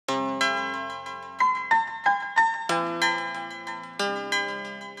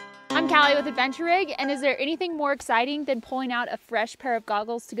Callie with Adventure Rig, and is there anything more exciting than pulling out a fresh pair of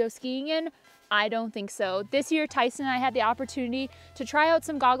goggles to go skiing in? I don't think so. This year, Tyson and I had the opportunity to try out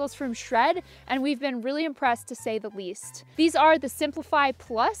some goggles from SHRED, and we've been really impressed to say the least. These are the Amplify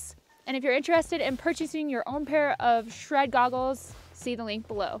Plus, and if you're interested in purchasing your own pair of SHRED goggles, see the link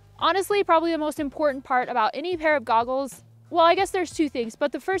below. Honestly, probably the most important part about any pair of goggles, well, I guess there's two things,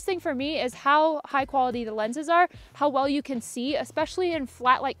 but the first thing for me is how high quality the lenses are, how well you can see, especially in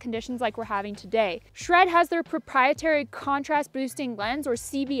flat light conditions like we're having today. SHRED has their proprietary contrast boosting lens, or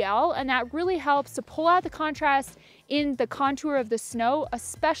CBL, and that really helps to pull out the contrast in the contour of the snow,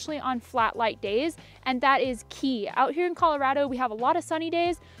 especially on flat light days, and that is key. Out here in Colorado, we have a lot of sunny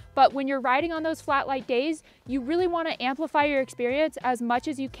days, but when you're riding on those flat light days, you really want to amplify your experience as much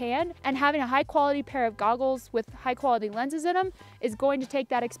as you can, and having a high quality pair of goggles with high quality lenses in them is going to take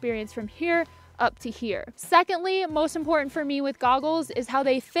that experience from here up to here. Secondly, most important for me with goggles is how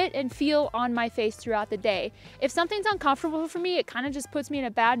they fit and feel on my face throughout the day. If something's uncomfortable for me, it kind of just puts me in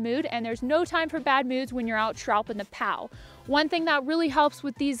a bad mood, and there's no time for bad moods when you're out trouping the POW. One thing that really helps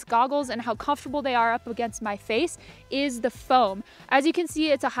with these goggles and how comfortable they are up against my face is the foam. As you can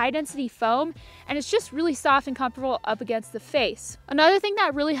see, it's a high density foam, and it's just really soft and comfortable up against the face. Another thing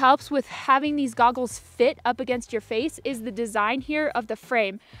that really helps with having these goggles fit up against your face is the design here of the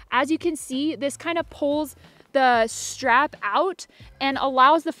frame. As you can see, this kind of pulls the strap out and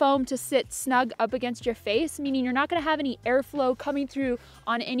allows the foam to sit snug up against your face, meaning you're not going to have any airflow coming through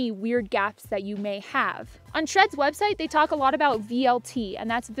on any weird gaps that you may have. On SHRED's website, they talk a lot about VLT, and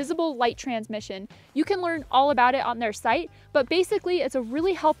that's visible light transmission. You can learn all about it on their site, but basically it's a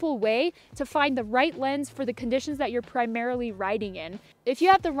really helpful way to find the right lens for the conditions that you're primarily riding in. If you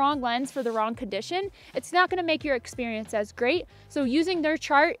have the wrong lens for the wrong condition, it's not going to make your experience as great. So using their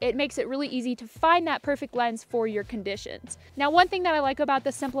chart, it makes it really easy to find that perfect lens for your conditions. Now, one thing that I like about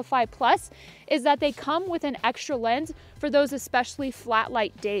the Amplify Plus is that they come with an extra lens for those especially flat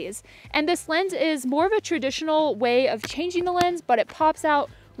light days. And this lens is more of a traditional way of changing the lens, but it pops out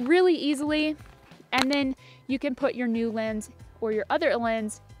really easily, and then you can put your new lens or your other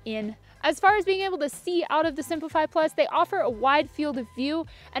lens in. As far as being able to see out of the Amplify Plus, they offer a wide field of view,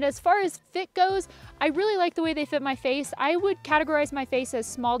 and as far as fit goes, I really like the way they fit my face. I would categorize my face as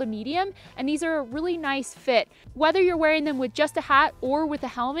small to medium, and these are a really nice fit. Whether you're wearing them with just a hat or with a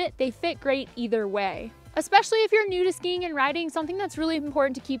helmet, they fit great either way. Especially if you're new to skiing and riding, something that's really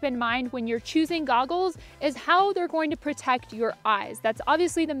important to keep in mind when you're choosing goggles is how they're going to protect your eyes. That's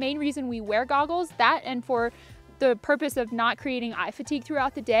obviously the main reason we wear goggles, that and for the purpose of not creating eye fatigue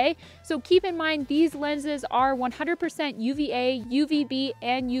throughout the day. So keep in mind these lenses are 100% UVA, UVB,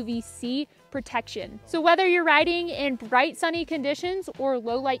 and UVC protection. So whether you're riding in bright sunny conditions or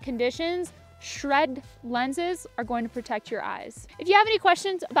low light conditions, SHRED lenses are going to protect your eyes. If you have any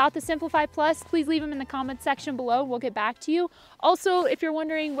questions about the Amplify Plus, please leave them in the comments section below. We'll get back to you. Also, if you're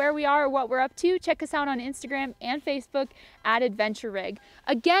wondering where we are or what we're up to, check us out on Instagram and Facebook at Adventure Rig.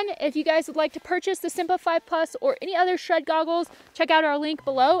 Again, if you guys would like to purchase the Amplify Plus or any other SHRED goggles, check out our link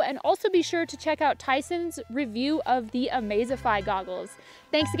below, and also be sure to check out Tyson's review of the Amazify goggles.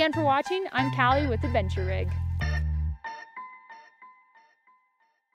 Thanks again for watching. I'm Callie with Adventure Rig.